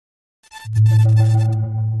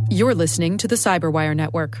You're listening to the Cyberwire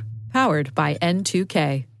Network, powered by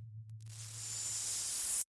N2K.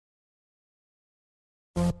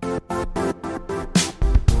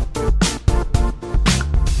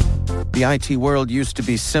 The IT world used to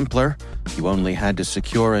be simpler. You only had to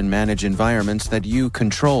secure and manage environments that you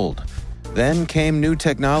controlled. Then came new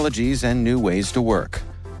technologies and new ways to work.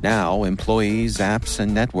 Now, employees, apps,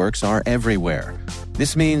 and networks are everywhere.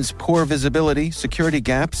 This means poor visibility, security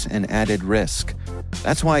gaps, and added risk.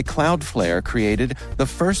 That's why Cloudflare created the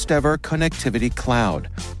first-ever connectivity cloud.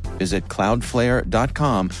 Visit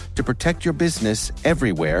cloudflare.com to protect your business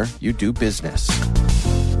everywhere you do business.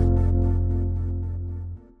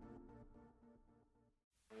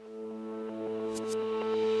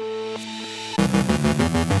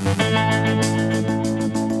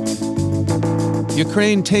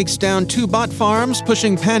 Ukraine takes down 2 bot farms,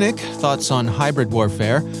 pushing panic. Thoughts on hybrid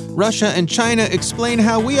warfare. Russia and China explain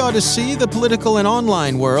how we ought to see the political and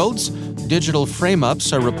online worlds. Digital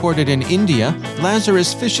frame-ups are reported in India.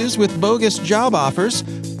 Lazarus fishes with bogus job offers.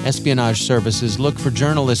 Espionage services look for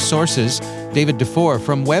journalist sources. David Dufour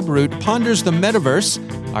from WebRoot ponders the metaverse.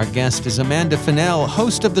 Our guest is Amanda Fennell,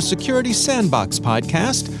 host of the Security Sandbox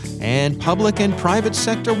podcast, and public and private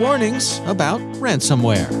sector warnings about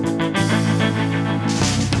ransomware.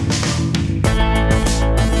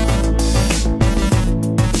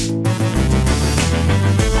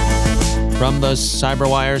 From the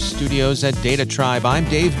Cyberwire studios at Data Tribe, I'm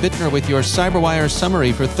Dave Bittner with your Cyberwire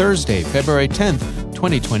summary for Thursday, February 10th,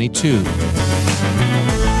 2022.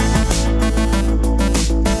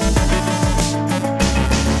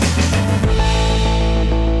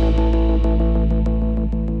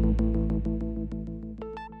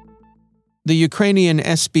 The Ukrainian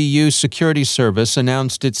SBU Security Service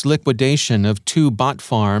announced its liquidation of 2 bot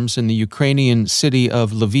farms in the Ukrainian city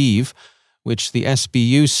of Lviv, which the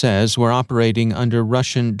SBU says were operating under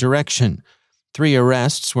Russian direction. 3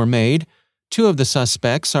 arrests were made. 2 of the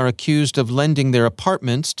suspects are accused of lending their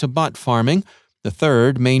apartments to bot farming. The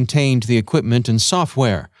third maintained the equipment and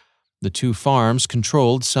software. The 2 farms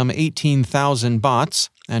controlled some 18,000 bots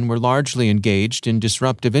and were largely engaged in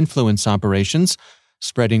disruptive influence operations,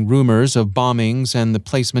 spreading rumors of bombings and the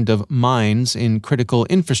placement of mines in critical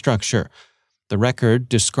infrastructure. The record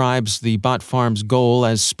describes the bot farm's goal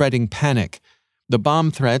as spreading panic. The bomb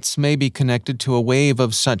threats may be connected to a wave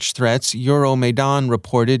of such threats Euromaidan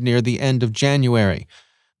reported near the end of January.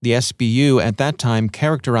 The SBU at that time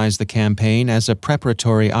characterized the campaign as a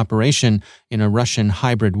preparatory operation in a Russian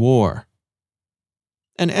hybrid war.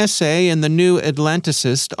 An essay in the New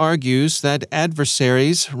Atlanticist argues that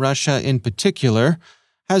adversaries, Russia in particular,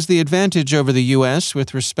 has the advantage over the U.S.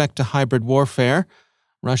 with respect to hybrid warfare.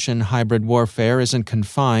 Russian hybrid warfare isn't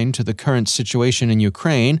confined to the current situation in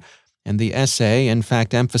Ukraine, and the essay, in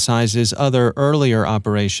fact, emphasizes other earlier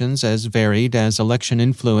operations as varied as election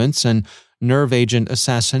influence and nerve agent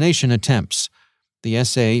assassination attempts. The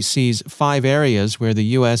essay sees 5 areas where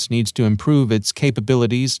the U.S. needs to improve its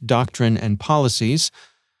capabilities, doctrine, and policies.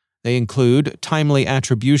 They include timely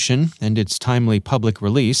attribution and its timely public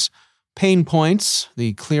release, pain points,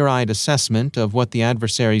 the clear-eyed assessment of what the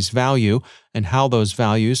adversaries value and how those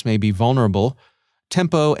values may be vulnerable,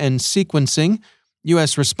 tempo and sequencing.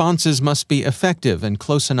 U.S. responses must be effective and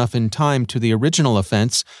close enough in time to the original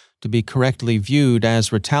offense to be correctly viewed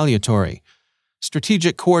as retaliatory.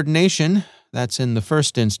 Strategic coordination, that's in the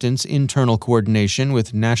first instance internal coordination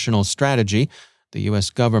with national strategy. The U.S.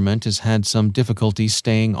 government has had some difficulty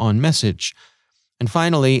staying on message. And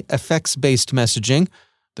finally, effects-based messaging.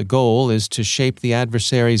 The goal is to shape the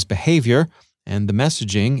adversary's behavior, and the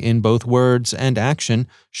messaging, in both words and action,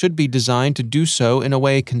 should be designed to do so in a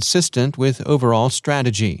way consistent with overall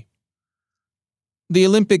strategy. The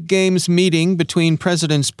Olympic Games meeting between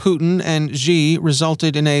Presidents Putin and Xi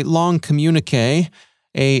resulted in a long communiqué,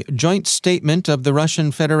 a joint statement of the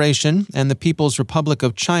Russian Federation and the People's Republic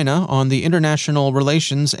of China on the international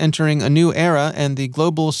relations entering a new era and the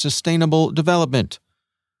global sustainable development.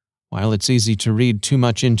 While it's easy to read too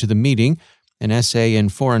much into the meeting, an essay in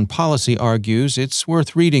Foreign Policy argues it's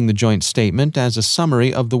worth reading the joint statement as a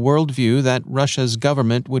summary of the worldview that Russia's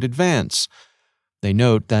government would advance. They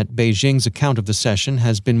note that Beijing's account of the session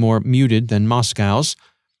has been more muted than Moscow's.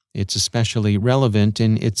 It's especially relevant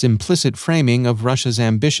in its implicit framing of Russia's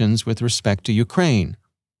ambitions with respect to Ukraine.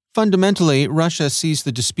 Fundamentally, Russia sees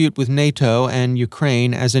the dispute with NATO and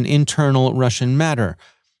Ukraine as an internal Russian matter.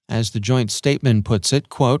 As the joint statement puts it,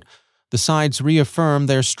 quote, "The sides reaffirm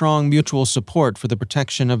their strong mutual support for the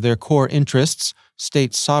protection of their core interests,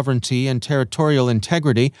 state sovereignty and territorial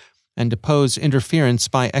integrity, and oppose interference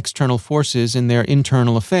by external forces in their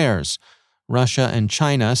internal affairs. Russia and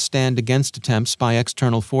China stand against attempts by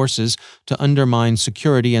external forces to undermine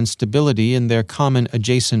security and stability in their common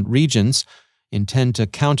adjacent regions, intend to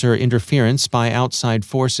counter interference by outside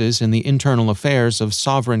forces in the internal affairs of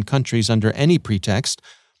sovereign countries under any pretext,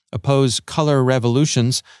 oppose color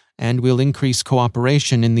revolutions, and will increase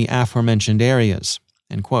cooperation in the aforementioned areas."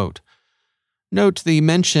 End quote. Note the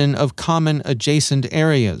mention of common adjacent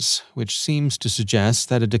areas, which seems to suggest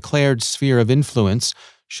that a declared sphere of influence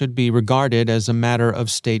should be regarded as a matter of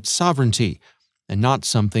state sovereignty, and not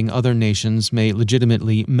something other nations may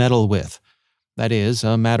legitimately meddle with. That is,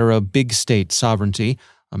 a matter of big state sovereignty,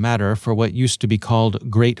 a matter for what used to be called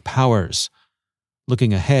great powers.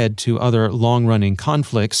 Looking ahead to other long-running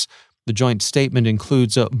conflicts, the joint statement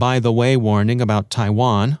includes a by-the-way warning about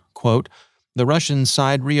Taiwan. Quote, "The Russian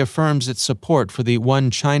side reaffirms its support for the One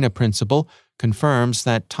China principle, confirms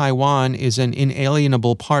that Taiwan is an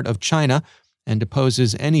inalienable part of China, and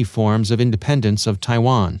opposes any forms of independence of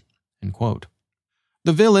Taiwan." End quote.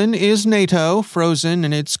 The villain is NATO, frozen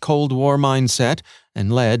in its Cold War mindset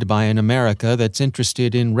and led by an America that's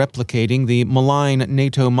interested in replicating the malign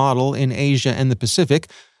NATO model in Asia and the Pacific,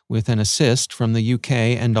 with an assist from the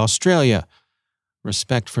UK and Australia.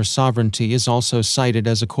 Respect for sovereignty is also cited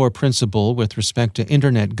as a core principle with respect to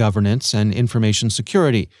Internet governance and information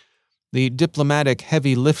security. The diplomatic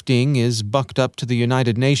heavy lifting is bucked up to the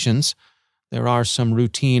United Nations. There are some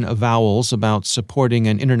routine avowals about supporting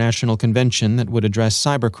an international convention that would address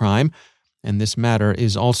cybercrime, and this matter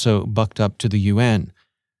is also bucked up to the UN.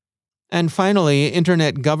 And finally,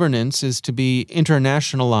 Internet governance is to be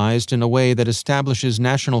internationalized in a way that establishes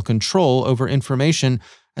national control over information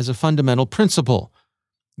as a fundamental principle.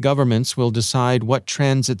 Governments will decide what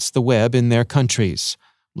transits the web in their countries.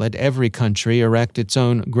 Let every country erect its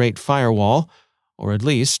own great firewall, or at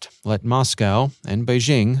least let Moscow and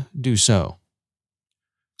Beijing do so.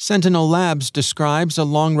 Sentinel Labs describes a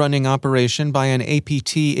long-running operation by an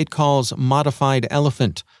APT it calls Modified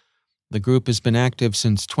Elephant. The group has been active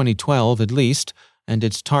since 2012 at least, and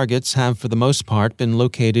its targets have for the most part been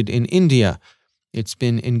located in India. It's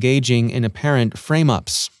been engaging in apparent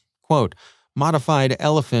frame-ups. Quote, "Modified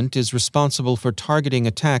Elephant is responsible for targeting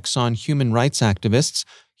attacks on human rights activists,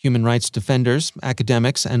 human rights defenders,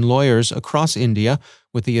 academics, and lawyers across India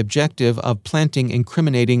with the objective of planting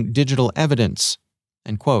incriminating digital evidence."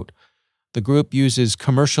 End quote. The group uses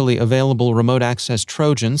commercially available remote access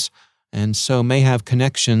Trojans, and so may have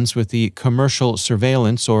connections with the commercial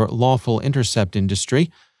surveillance or lawful intercept industry.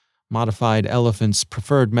 Modified Elephant's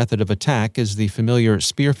preferred method of attack is the familiar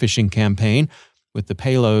spear phishing campaign, with the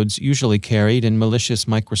payloads usually carried in malicious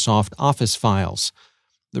Microsoft Office files.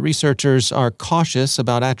 The researchers are cautious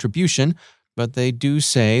about attribution, but they do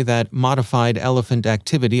say that Modified Elephant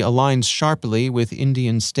activity aligns sharply with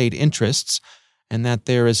Indian state interests, and that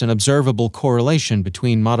there is an observable correlation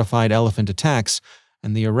between Modified Elephant attacks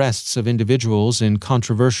and the arrests of individuals in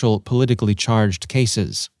controversial politically charged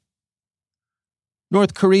cases.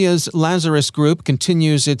 North Korea's Lazarus Group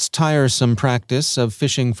continues its tiresome practice of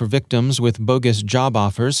phishing for victims with bogus job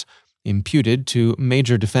offers, imputed to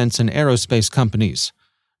major defense and aerospace companies.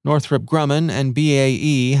 Northrop Grumman and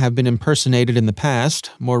BAE have been impersonated in the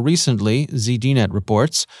past. More recently, ZDNet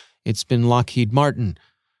reports, it's been Lockheed Martin.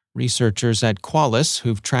 Researchers at Qualys,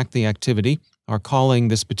 who've tracked the activity, are calling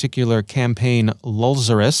this particular campaign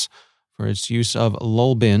Lulzarus for its use of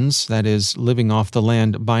lulbins, that is, living off the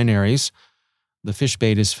land binaries. The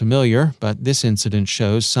fishbait is familiar, but this incident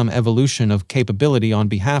shows some evolution of capability on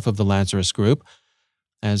behalf of the Lazarus Group.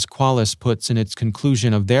 As Qualys puts in its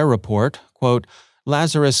conclusion of their report, quote,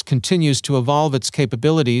 "Lazarus continues to evolve its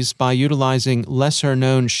capabilities by utilizing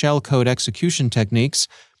lesser-known shellcode execution techniques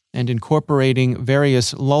and incorporating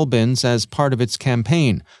various lulbins as part of its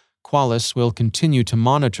campaign. Qualys will continue to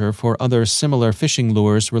monitor for other similar phishing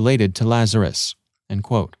lures related to Lazarus." End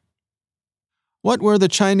quote. What were the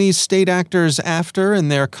Chinese state actors after in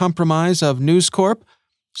their compromise of News Corp?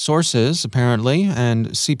 Sources, apparently,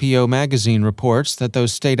 and CPO magazine reports that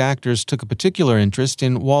those state actors took a particular interest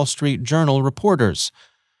in Wall Street Journal reporters.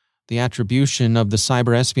 The attribution of the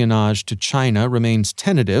cyber espionage to China remains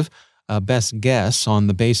tentative, a best guess on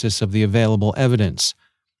the basis of the available evidence.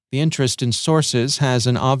 The interest in sources has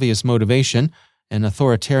an obvious motivation. An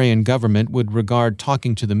authoritarian government would regard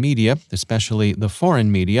talking to the media, especially the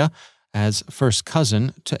foreign media, as first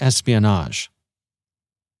cousin to espionage.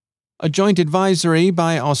 A joint advisory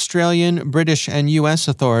by Australian, British, and U.S.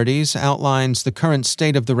 authorities outlines the current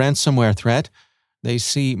state of the ransomware threat. They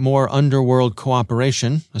see more underworld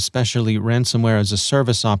cooperation, especially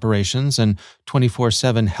ransomware-as-a-service operations and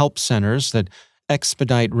 24/7 help centers that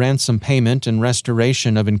expedite ransom payment and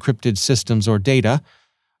restoration of encrypted systems or data.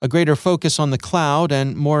 a greater focus on the cloud,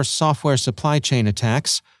 and more software supply chain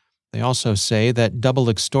attacks. They also say that double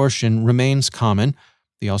extortion remains common.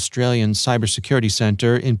 The Australian Cybersecurity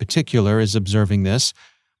Centre, in particular, is observing this,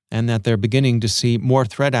 and that they're beginning to see more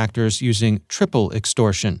threat actors using triple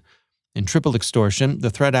extortion. In triple extortion, the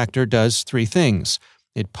threat actor does three things.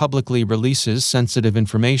 It publicly releases sensitive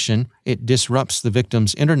information, it disrupts the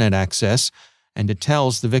victim's internet access, and it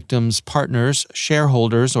tells the victim's partners,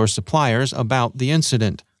 shareholders, or suppliers about the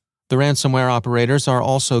incident. The ransomware operators are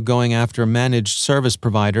also going after managed service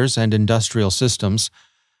providers and industrial systems.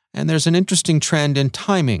 And there's an interesting trend in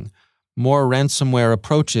timing. More ransomware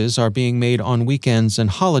approaches are being made on weekends and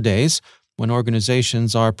holidays, when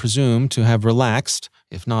organizations are presumed to have relaxed,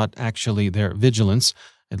 if not actually their vigilance,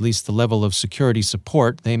 at least the level of security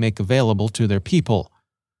support they make available to their people.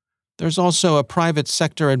 There's also a private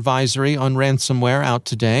sector advisory on ransomware out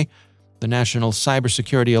today. The National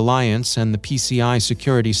Cybersecurity Alliance and the PCI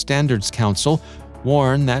Security Standards Council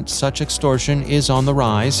warn that such extortion is on the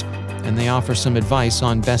rise, and they offer some advice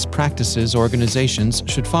on best practices organizations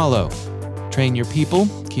should follow. Train your people,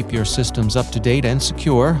 keep your systems up to date and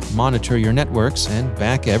secure, monitor your networks, and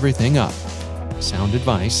back everything up. Sound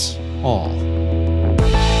advice, all.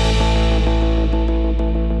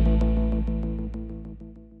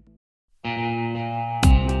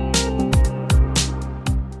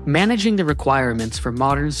 Managing the requirements for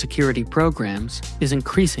modern security programs is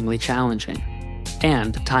increasingly challenging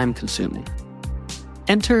and time-consuming.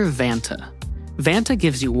 Enter Vanta. Vanta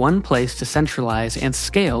gives you one place to centralize and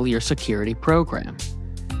scale your security program.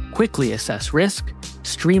 Quickly assess risk,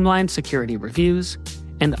 streamline security reviews,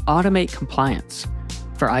 and automate compliance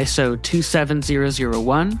for ISO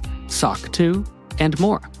 27001, SOC 2, and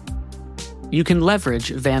more. You can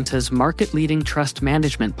leverage Vanta's market-leading trust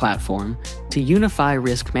management platform to unify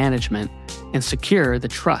risk management and secure the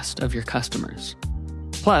trust of your customers.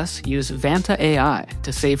 Plus, use Vanta AI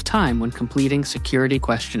to save time when completing security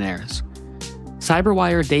questionnaires.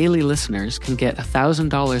 CyberWire Daily listeners can get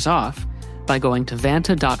 $1,000 off by going to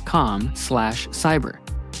vanta.com/cyber.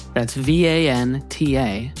 That's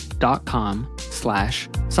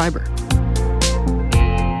VANTA.com/cyber.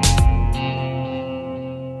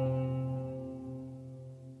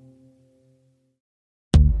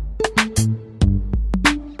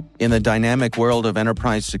 In the dynamic world of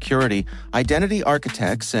enterprise security, identity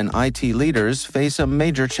architects and IT leaders face a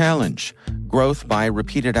major challenge. Growth by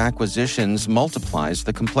repeated acquisitions multiplies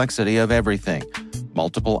the complexity of everything.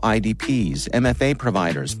 Multiple IDPs, MFA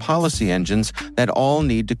providers, policy engines that all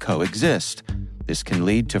need to coexist. This can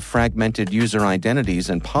lead to fragmented user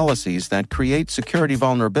identities and policies that create security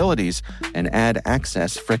vulnerabilities and add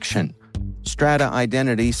access friction. Strata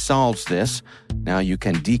Identity solves this. Now you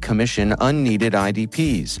can decommission unneeded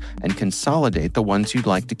IDPs and consolidate the ones you'd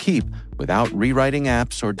like to keep without rewriting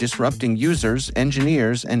apps or disrupting users,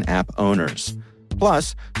 engineers, and app owners.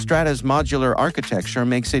 Plus, Strata's modular architecture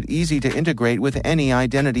makes it easy to integrate with any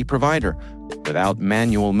identity provider without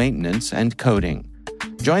manual maintenance and coding.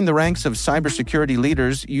 Join the ranks of cybersecurity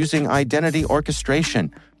leaders using identity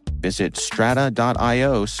orchestration. Visit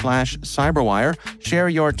strata.io/cyberwire, share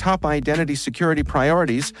your top identity security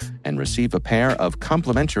priorities, and receive a pair of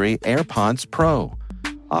complimentary AirPods Pro.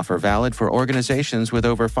 Offer valid for organizations with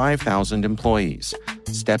over 5,000 employees.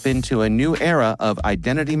 Step into a new era of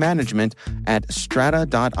identity management at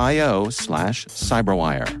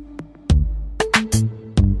strata.io/cyberwire.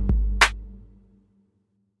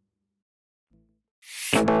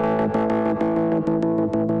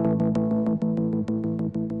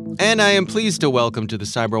 And I am pleased to welcome to the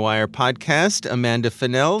CyberWire podcast Amanda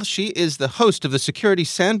Fennell. She is the host of the Security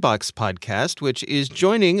Sandbox podcast, which is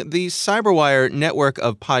joining the CyberWire network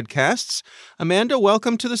of podcasts. Amanda,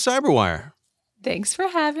 welcome to the CyberWire. Thanks for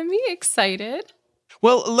having me. Excited.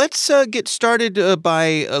 Well, let's get started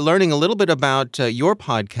by learning a little bit about your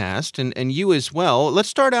podcast and you as well. Let's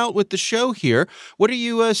start out with the show here. What are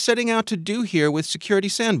you setting out to do here with Security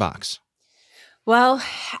Sandbox? Well,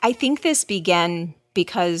 I think this began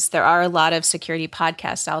because there are a lot of security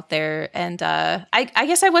podcasts out there. And I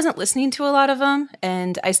guess I wasn't listening to a lot of them.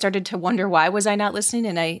 And I started to wonder, why was I not listening?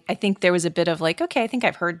 And I think there was a bit of like, okay, I think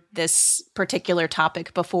I've heard this particular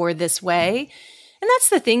topic before this way. And that's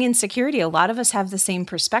the thing in security. A lot of us have the same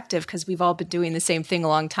perspective because we've all been doing the same thing a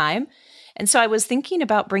long time. And so I was thinking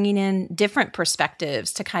about bringing in different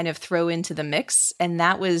perspectives to kind of throw into the mix. And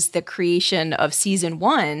that was the creation of season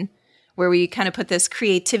 1, where we kind of put this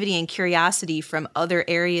creativity and curiosity from other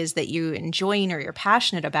areas that you're enjoying or you're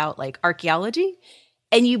passionate about, like archaeology,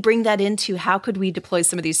 and you bring that into how could we deploy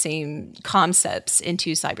some of these same concepts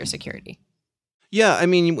into cybersecurity. Yeah, I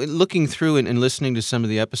mean, looking through and listening to some of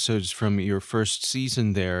the episodes from your first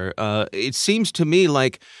season there, it seems to me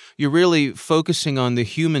like you're really focusing on the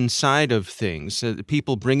human side of things,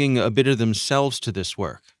 people bringing a bit of themselves to this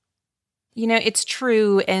work. It's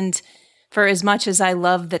true. And for as much as I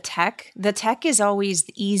love the tech is always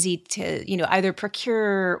easy to, either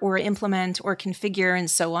procure or implement or configure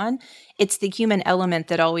and so on. It's the human element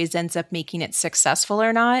that always ends up making it successful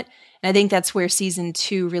or not. And I think that's where season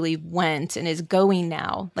 2 really went and is going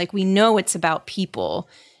now. Like, we know it's about people.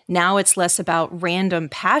 Now it's less about random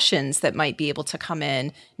passions that might be able to come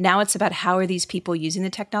in. Now it's about how are these people using the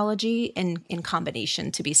technology in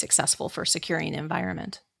combination to be successful for securing an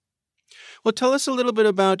environment. Well, tell us a little bit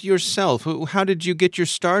about yourself. How did you get your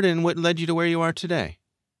start and what led you to where you are today?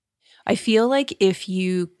 I feel like if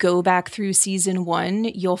you go back through season 1,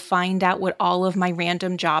 you'll find out what all of my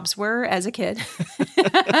random jobs were as a kid.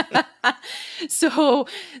 So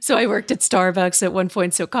I worked at Starbucks at one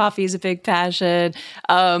point, so coffee is a big passion.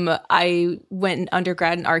 I went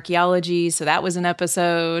undergrad in archaeology, so that was an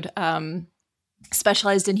episode.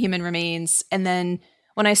 Specialized in human remains. And then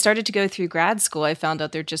when I started to go through grad school, I found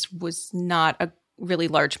out there just was not a really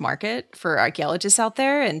large market for archaeologists out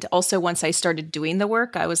there. And also once I started doing the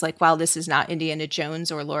work, I was like, wow, this is not Indiana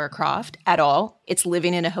Jones or Lara Croft at all. It's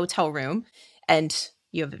living in a hotel room and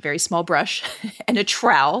you have a very small brush and a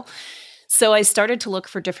trowel. So I started to look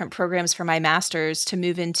for different programs for my master's to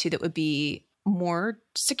move into that would be more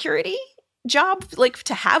security job, like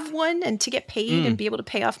to have one and to get paid and be able to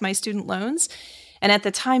pay off my student loans. And at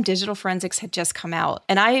the time, digital forensics had just come out.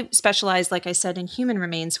 And I specialized, like I said, in human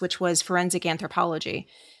remains, which was forensic anthropology.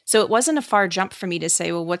 So it wasn't a far jump for me to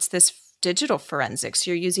say, well, what's this digital forensics?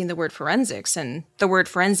 You're using the word forensics. And the word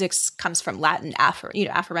forensics comes from Latin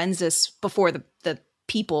aforensis, before the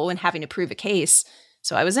people and having to prove a case.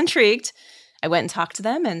 So I was intrigued. I went and talked to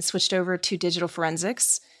them and switched over to digital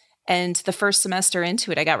forensics. And the first semester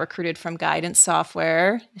into it, I got recruited from guidance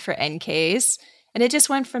software for NCASE. And it just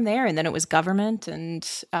went from there. And then it was government and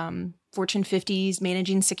Fortune 50s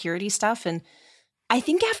managing security stuff. And I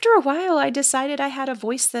think after a while, I decided I had a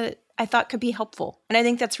voice that I thought could be helpful. And I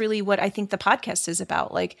think that's really what I think the podcast is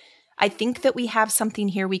about. Like, I think that we have something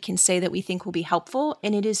here we can say that we think will be helpful.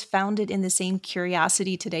 And it is founded in the same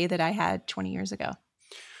curiosity today that I had 20 years ago.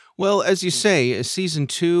 Well, as you say, season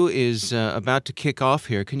 2 is about to kick off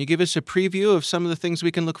here. Can you give us a preview of some of the things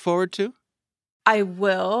we can look forward to? I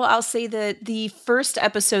will. I'll say that the first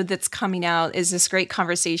episode that's coming out is this great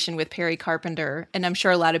conversation with Perry Carpenter. And I'm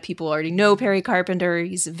sure a lot of people already know Perry Carpenter.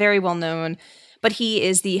 He's very well known, but he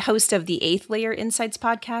is the host of the Eighth Layer Insights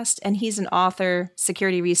podcast. And he's an author,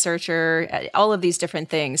 security researcher, all of these different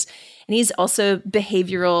things. And he's also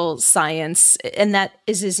behavioral science, and that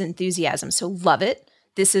is his enthusiasm. So love it.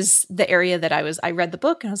 This is the area that I read the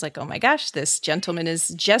book and I was like, oh my gosh, this gentleman is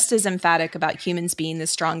just as emphatic about humans being the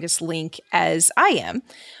strongest link as I am,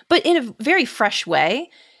 but in a very fresh way.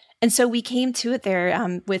 And so we came to it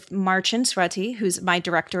there with Marcin Srati, who's my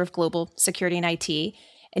director of global security and IT,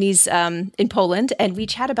 and he's in Poland. And we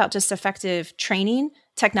chat about just effective training,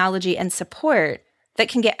 technology, and support that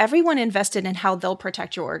can get everyone invested in how they'll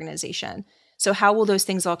protect your organization. So how will those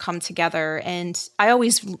things all come together? And I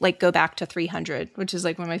always go back to 300, which is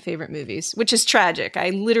like one of my favorite movies, which is tragic.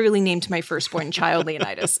 I literally named my firstborn child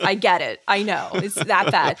Leonidas. I get it. I know. It's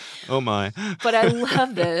that bad. Oh my. But I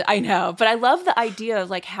love I know. But I love the idea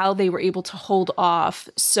of how they were able to hold off.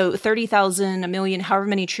 So 30,000, 1 million, however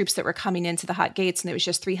many troops that were coming into the hot gates, and it was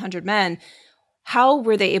just 300 men. How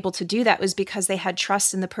were they able to do that was because they had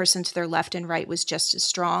trust in the person to their left and right was just as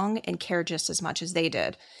strong and cared just as much as they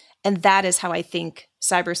did. And that is how I think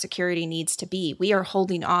cybersecurity needs to be. We are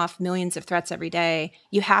holding off millions of threats every day.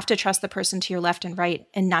 You have to trust the person to your left and right,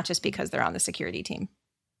 and not just because they're on the security team.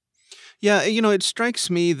 Yeah, it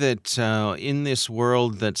strikes me that in this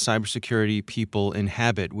world that cybersecurity people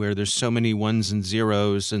inhabit, where there's so many ones and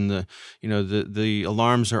zeros and the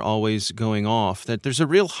alarms are always going off, that there's a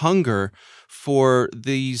real hunger for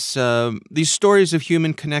these stories of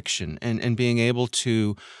human connection and being able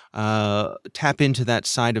to tap into that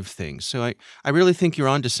side of things. So I really think you're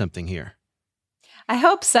onto something here. I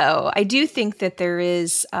hope so. I do think that there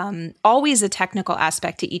is always a technical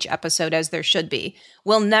aspect to each episode, as there should be.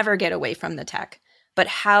 We'll never get away from the tech, but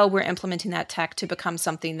how we're implementing that tech to become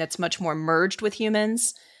something that's much more merged with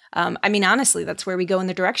humans. Honestly, that's where we go in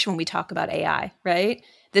the direction when we talk about AI, right?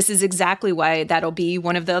 This is exactly why that'll be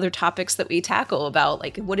one of the other topics that we tackle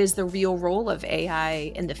about, what is the real role of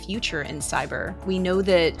AI in the future in cyber? We know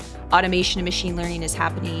that automation and machine learning is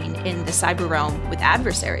happening in the cyber realm with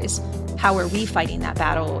adversaries. How are we fighting that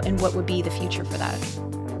battle, and what would be the future for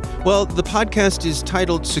that? Well, the podcast is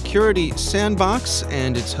titled Security Sandbox,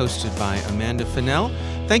 and it's hosted by Amanda Fennell.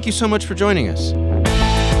 Thank you so much for joining us.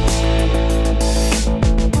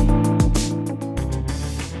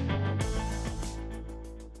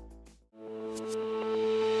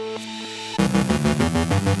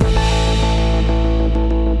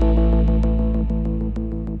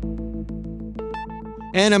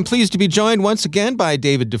 And I'm pleased to be joined once again by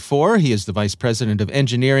David Dufour. He is the Vice President of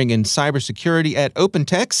Engineering and Cybersecurity at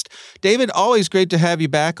OpenText. David, always great to have you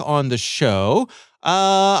back on the show.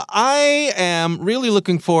 I am really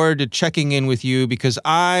looking forward to checking in with you because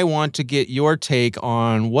I want to get your take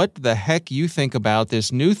on what the heck you think about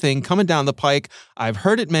this new thing coming down the pike. I've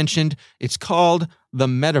heard it mentioned. It's called the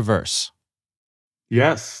metaverse.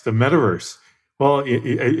 Yes, the metaverse. Well,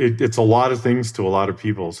 it's a lot of things to a lot of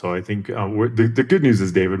people. So I think the good news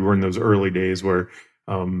is, David, we're in those early days where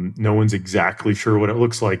no one's exactly sure what it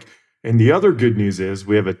looks like. And the other good news is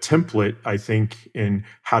we have a template, I think, in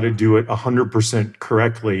how to do it 100%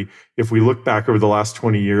 correctly. If we look back over the last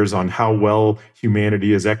 20 years on how well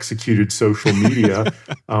humanity has executed social media,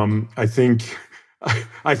 I think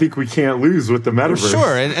we can't lose with the metaverse.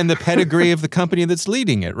 Sure, and the pedigree of the company that's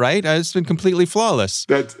leading it, right? It's been completely flawless.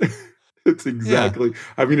 It's exactly. Yeah.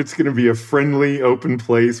 I mean, it's going to be a friendly, open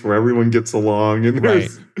place where everyone gets along, and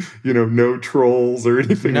there's, no trolls or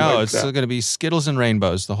anything. No, like it's that. going to be Skittles and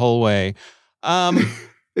rainbows the whole way.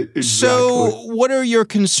 Exactly. So, what are your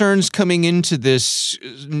concerns coming into this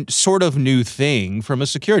sort of new thing from a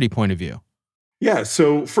security point of view? Yeah.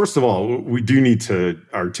 So, first of all, we do need to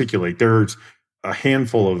articulate there's a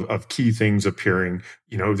handful of key things appearing.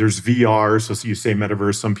 There's VR. So you say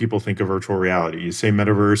metaverse, some people think of virtual reality. You say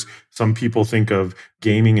metaverse, some people think of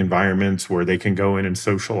gaming environments where they can go in and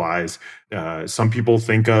socialize. Some people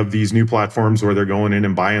think of these new platforms where they're going in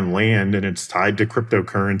and buying land and it's tied to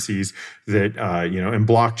cryptocurrencies that, and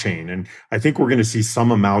blockchain. And I think we're going to see some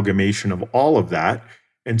amalgamation of all of that.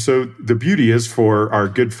 And so the beauty is for our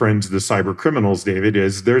good friends, the cyber criminals, David,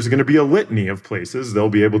 is there's going to be a litany of places they'll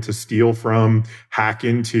be able to steal from, hack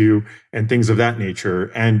into, and things of that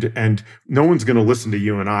nature. And no one's going to listen to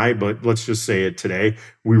you and I, but let's just say it today.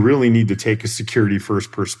 We really need to take a security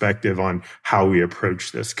first perspective on how we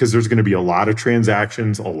approach this, because there's going to be a lot of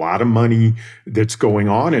transactions, a lot of money that's going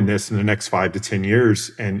on in this in the next 5 to 10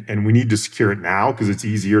 years. And we need to secure it now because it's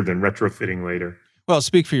easier than retrofitting later. Well,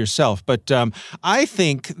 speak for yourself, but I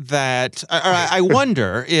think that I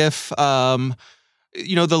wonder if the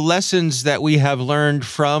lessons that we have learned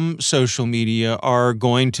from social media are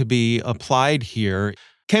going to be applied here.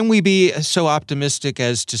 Can we be so optimistic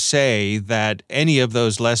as to say that any of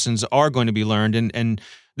those lessons are going to be learned, and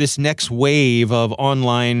this next wave of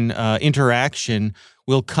online interaction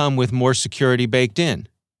will come with more security baked in?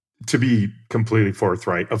 To be completely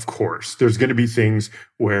forthright, of course, there's going to be things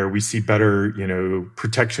where we see better,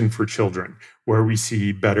 protection for children, where we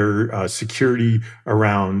see better security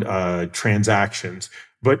around transactions.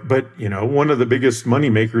 But one of the biggest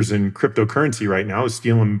money makers in cryptocurrency right now is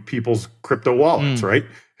stealing people's crypto wallets, right?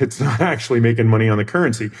 It's not actually making money on the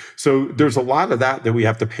currency. So there's a lot of that we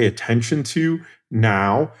have to pay attention to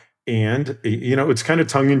now. And, it's kind of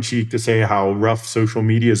tongue in cheek to say how rough social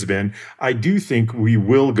media has been. I do think we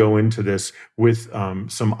will go into this with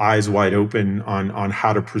some eyes wide open on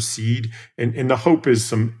how to proceed. And the hope is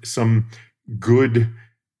some good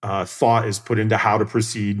thought is put into how to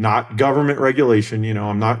proceed, not government regulation.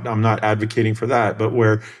 I'm not advocating for that, but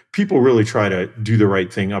where people really try to do the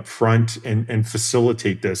right thing up front and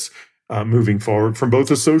facilitate this moving forward from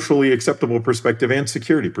both a socially acceptable perspective and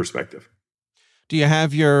security perspective. Do you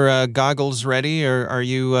have your goggles ready, or are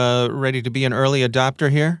you ready to be an early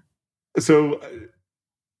adopter here? So,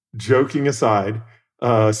 joking aside,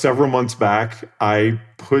 several months back, I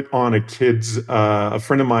put on a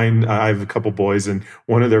friend of mine, I have a couple boys, and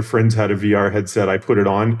one of their friends had a VR headset. I put it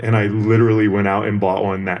on, and I literally went out and bought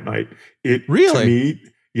one that night. Really? To me,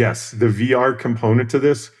 yes, the VR component to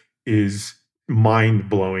this is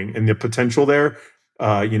mind-blowing, and the potential there.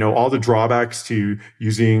 All the drawbacks to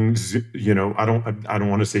using, I don't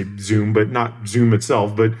want to say Zoom, but not Zoom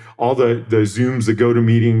itself, but all the Zooms, the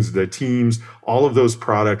GoToMeetings, the Teams, all of those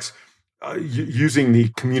products, using the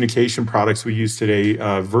communication products we use today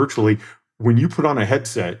virtually. When you put on a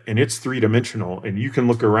headset and it's 3-dimensional and you can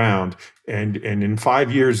look around and in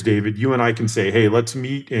 5 years, David, you and I can say, hey, let's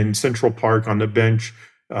meet in Central Park on the bench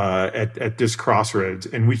at this crossroads,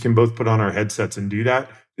 and we can both put on our headsets and do that.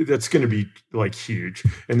 That's going to be like huge.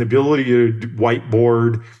 And the ability to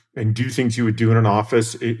whiteboard and do things you would do in an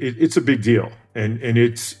office, it's a big deal. And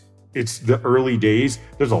it's the early days.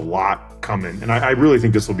 There's a lot coming. And I really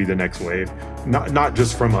think this will be the next wave, not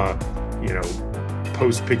just from a,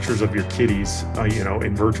 post pictures of your kitties,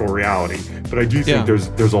 in virtual reality. But I do think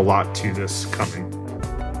there's a lot to this coming.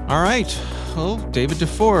 All right. Well, David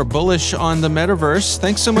Dufour, bullish on the metaverse.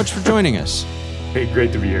 Thanks so much for joining us. Hey,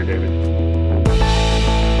 great to be here, David.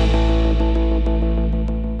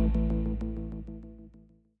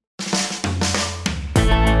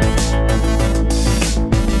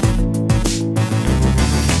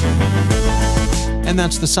 And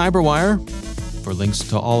that's the Cyberwire. For links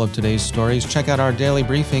to all of today's stories, check out our daily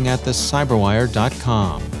briefing at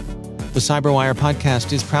thecyberwire.com. The Cyberwire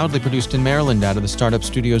podcast is proudly produced in Maryland out of the startup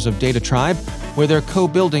studios of Data Tribe, where they're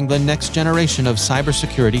co-building the next generation of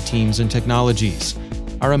cybersecurity teams and technologies.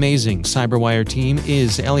 Our amazing Cyberwire team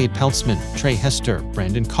is Elliot Peltzman, Trey Hester,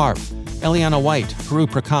 Brandon Karpf, Eliana White, Puru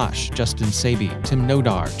Prakash, Justin Sabi, Tim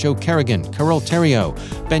Nodar, Joe Kerrigan, Carol Terrio,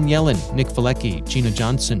 Ben Yellen, Nick Valecki, Gina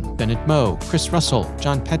Johnson, Bennett Moe, Chris Russell,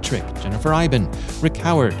 John Petrick, Jennifer Iben, Rick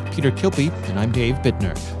Howard, Peter Kilpie, and I'm Dave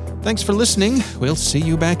Bittner. Thanks for listening. We'll see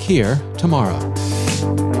you back here tomorrow.